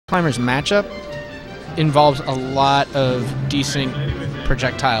Climbers matchup involves a lot of desync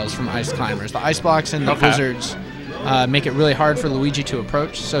projectiles from Ice Climbers. The Ice Blocks and the Blizzards make it really hard for Luigi to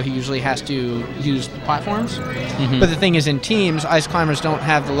approach, so he usually has to use platforms. But the thing is, in teams, Ice Climbers don't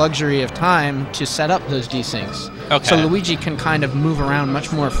have the luxury of time to set up those desyncs. So Luigi can kind of move around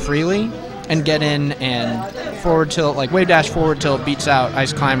much more freely and get in and forward tilt, like wave dash forward tilt beats out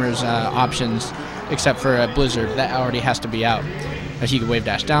Ice Climbers' options, except for a Blizzard. That already has to be out. He could wave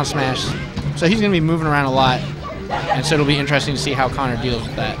dash down smash. So he's going to be moving around a lot, and so it'll be interesting to see how Connor deals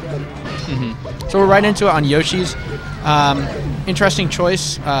with that. So we're right into it on Yoshi's. Interesting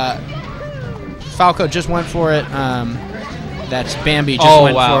choice. Falco just went for it. That's Bambi just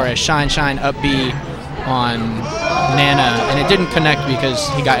went for a Shine Shine up B on Nana, and it didn't connect because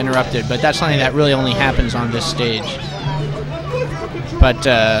he got interrupted, but that's something that really only happens on this stage. But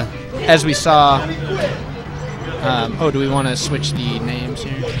as we saw... do we want to switch the names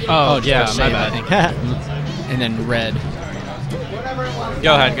here? Oh yeah, my bad. I think. And then Red.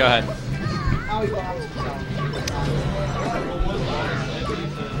 Go ahead, go ahead.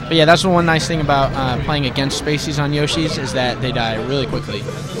 But yeah, that's the one nice thing about playing against Spaceys on Yoshi's is that they die really quickly,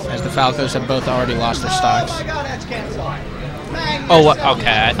 as the Falcos have both already lost their stocks. Oh,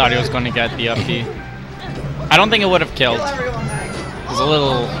 okay. I thought he was going to get the up B. I don't think it would have killed. It was a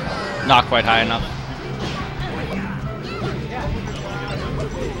little not quite high enough.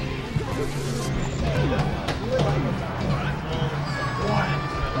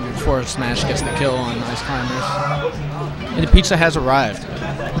 Forward smash gets the kill on Ice Climbers. And the pizza has arrived.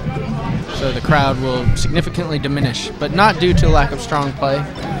 So the crowd will significantly diminish, but not due to lack of strong play.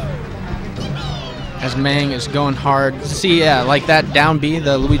 As Mang is going hard. See, yeah, like that down B,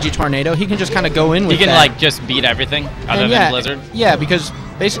 the Luigi Tornado, he can just kind of go in with that. He can, like, just beat everything other than Blizzard? Yeah, because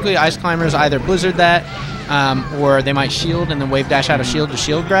basically Ice Climbers either Blizzard that, or they might shield and then wave dash out of shield to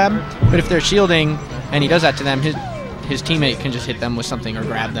shield grab. But if they're shielding and he does that to them, his teammate can just hit them with something or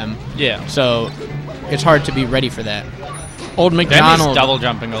grab them. Yeah. So it's hard to be ready for that. Old He's McDonald. double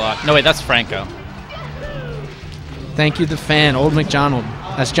jumping a lot. No, wait, that's Franco. Thank you, the fan. Old McDonald.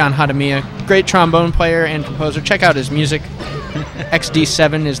 That's John Hadamiya. Great trombone player and composer. Check out his music.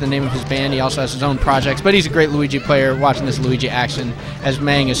 XD7 is the name of his band. He also has his own projects, but he's a great Luigi player. Watching this Luigi action as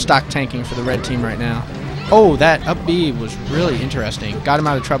Mang is stock tanking for the red team right now. Oh, that up B was really interesting. Got him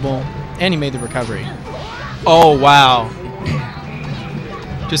out of trouble, and he made the recovery. Oh, wow.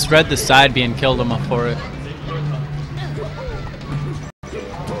 Just read the side B and killed him up for it.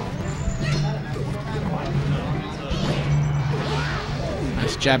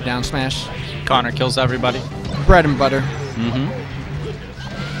 Nice jab down smash. Connor kills everybody. Bread and butter. Mm-hmm.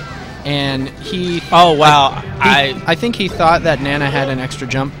 And he... Oh, wow. I think he thought that Nana had an extra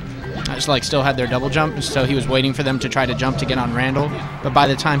jump. Just like still had their double jump, so he was waiting for them to try to jump to get on Randall. But by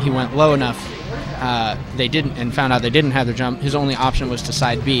the time he went low enough, they didn't, and found out they didn't have their jump. His only option was to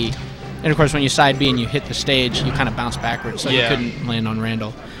side B. And of course, when you side B and you hit the stage, you kind of bounce backwards, so you couldn't land on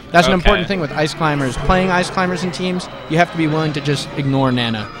Randall. That's an important thing with Ice Climbers. Playing Ice Climbers in teams, you have to be willing to just ignore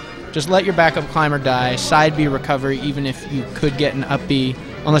Nana. Just let your backup climber die, side B recovery, even if you could get an up B,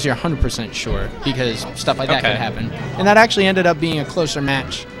 unless you're 100% sure, because stuff like that could happen. And that actually ended up being a closer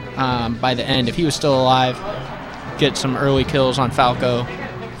match by the end. If he was still alive, get some early kills on Falco.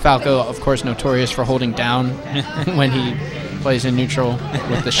 Falco, of course, notorious for holding down when he plays in neutral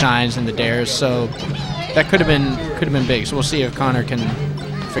with the shines and the dares. So that could have been big. So we'll see if Connor can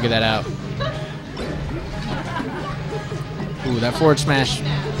figure that out. Ooh, that forward smash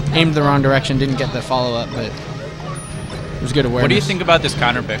aimed the wrong direction, didn't get the follow up, but it was good awareness. What do you think about this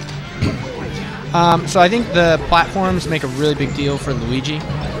counter pick? So I think the platforms make a really big deal for Luigi.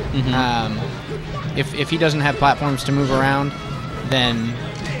 If he doesn't have platforms to move around, then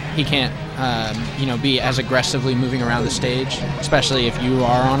he can't be as aggressively moving around the stage, especially if you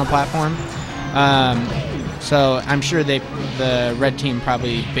are on a platform. So I'm sure the red team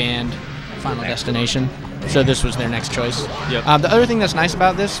probably banned Final Destination, so this was their next choice. The other thing that's nice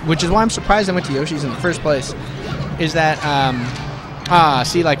about this, which is why I'm surprised I went to Yoshi's in the first place, is that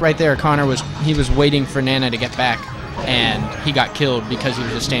see, like right there, Connor was waiting for Nana to get back, and he got killed because he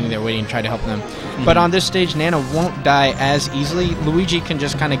was just standing there waiting to try to help them. But on this stage, Nana won't die as easily. Luigi can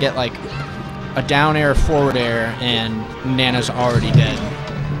just kind of get like a down air, forward air, and Nana's already dead.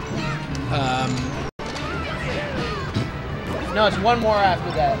 No, it's one more after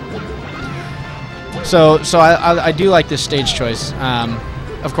that. So I do like this stage choice.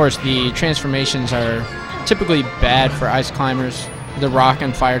 Of course, the transformations are typically bad for Ice Climbers. The rock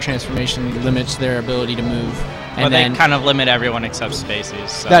and fire transformation limits their ability to move. And they kind of limit everyone except Spaceys.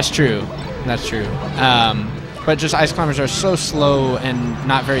 So. That's true. That's true. but just ice climbers are so slow and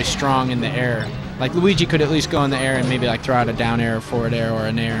not very strong in the air. Like Luigi could at least go in the air and maybe like throw out a down air, forward air, or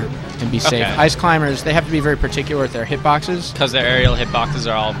an air and be safe. Okay. Ice climbers, they have to be very particular with their hitboxes. Because their aerial hitboxes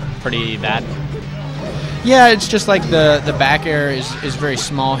are all pretty bad. Yeah, it's just like the back air is very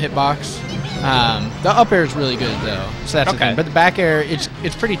small hitbox. The up air is really good though, so that's the thing. But the back air,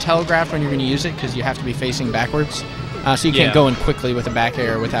 it's pretty telegraphed when you're going to use it because you have to be facing backwards, so you can't go in quickly with a back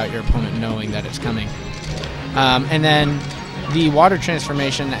air without your opponent knowing that it's coming. And then the water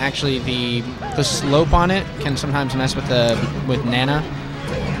transformation, actually the slope on it can sometimes mess with Nana.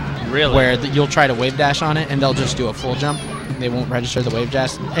 Really? Where you'll try to wave dash on it and they'll just do a full jump. They won't register the wave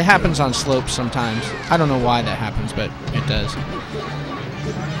dash. It happens on slopes sometimes. I don't know why that happens, but it does.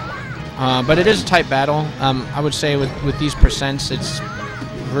 But it is a tight battle. I would say with these percents, it's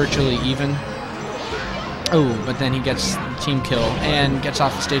virtually even. Oh, but then he gets team kill and gets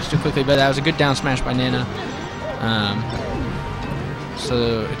off the stage too quickly. But that was a good down smash by Nana.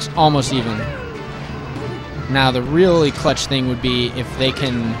 So it's almost even. Now the really clutch thing would be if they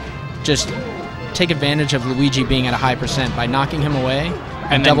can just take advantage of Luigi being at a high percent by knocking him away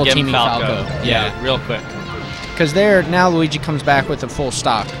and double teaming Falco. Yeah, real quick. Because now Luigi comes back with a full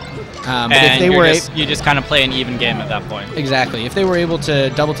stock. But if they were you just kind of play an even game at that point. Exactly. If they were able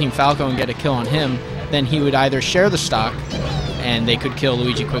to double team Falco and get a kill on him, then he would either share the stock and they could kill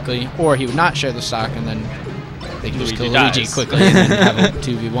Luigi quickly, or he would not share the stock and then they could just kill Luigi quickly and then have a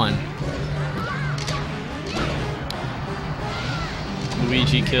 2v1.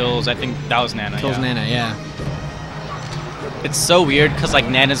 Luigi kills, I think that was Nana. Kills Nana, yeah. It's so weird because like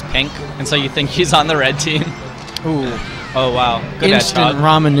Nana's pink, and so you think he's on the red team. Ooh. Oh wow. Good Instant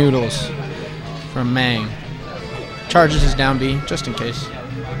ramen noodles from Mang. Charges his down B, just in case.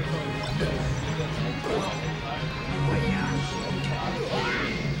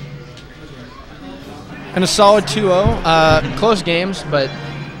 And a solid 2-0. Close games, but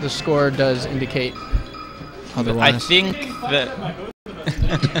the score does indicate otherwise. I think that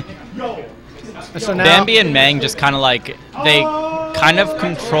so now Bambi and Mang just kind of like, they kind of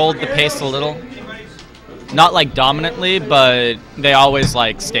controlled the pace a little. Not like dominantly, but they always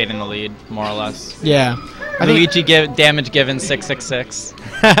like stayed in the lead, more or less. Yeah. Luigi damage given 666.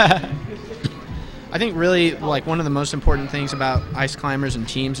 I think really like one of the most important things about ice climbers and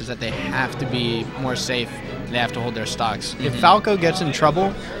teams is that they have to be more safe. They have to hold their stocks. If Falco gets in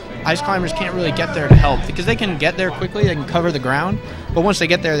trouble, ice climbers can't really get there to help because they can get there quickly, they can cover the ground, but once they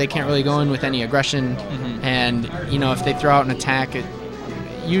get there, they can't really go in with any aggression. And you know, if they throw out an attack,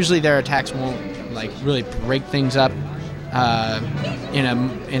 usually their attacks won't like really break things up in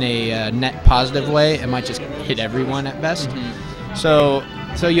a net positive way. It might just hit everyone at best. So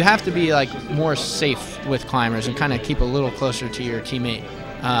you have to be like more safe with climbers and kind of keep a little closer to your teammate.